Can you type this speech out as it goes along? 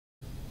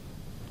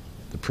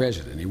the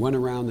president. He went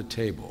around the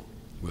table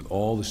with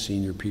all the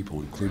senior people,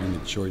 including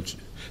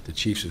the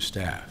chiefs of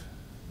staff.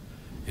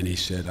 And he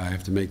said, I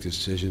have to make this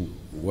decision.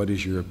 What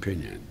is your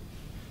opinion?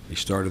 He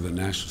started with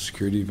the National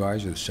Security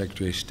Advisor, the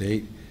Secretary of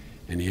State,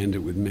 and he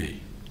ended with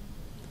me.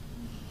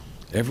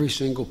 Every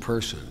single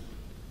person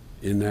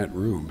in that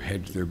room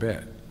hedged their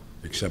bet,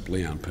 except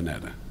Leon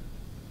Panetta.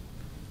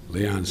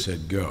 Leon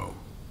said, go.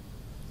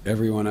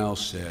 Everyone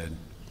else said,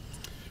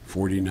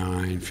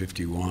 49,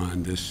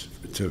 51, this.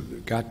 So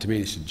it got to me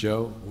and he said,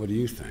 Joe, what do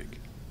you think?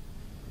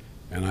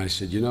 And I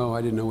said, you know,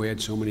 I didn't know we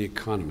had so many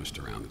economists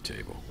around the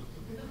table.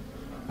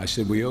 I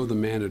said, we owe the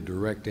man a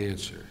direct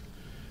answer.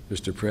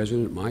 Mr.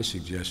 President, my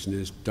suggestion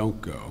is don't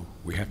go.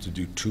 We have to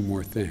do 2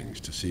 more things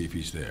to see if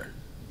he's there.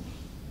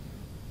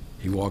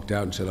 He walked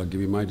out and said, I'll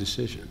give you my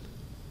decision.